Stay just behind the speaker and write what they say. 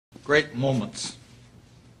Great moments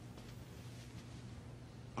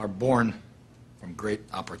are born from great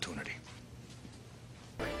opportunity.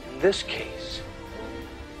 In this case,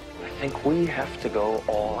 I think we have to go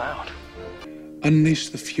all out.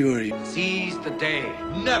 Unleash the fury. Seize the day.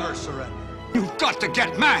 Never surrender. You've got to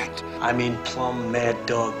get mad. I mean plumb mad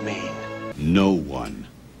dog mean. No one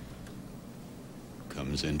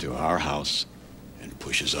comes into our house and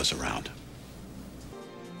pushes us around.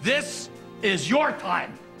 This is your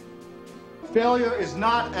time. Failure is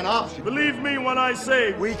not an option. Believe me when I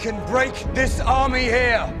say we can break this army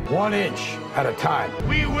here. 1 inch at a time.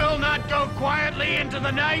 We will not go quietly into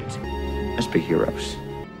the night. Let's be heroes.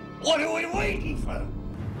 What are we waiting for?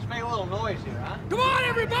 Let's make a little noise here, huh? Come on,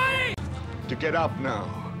 everybody! To get up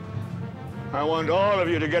now. I want all of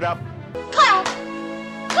you to get up. Clap!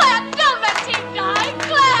 Clap! Go, my team guy!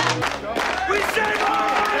 Clap! We save our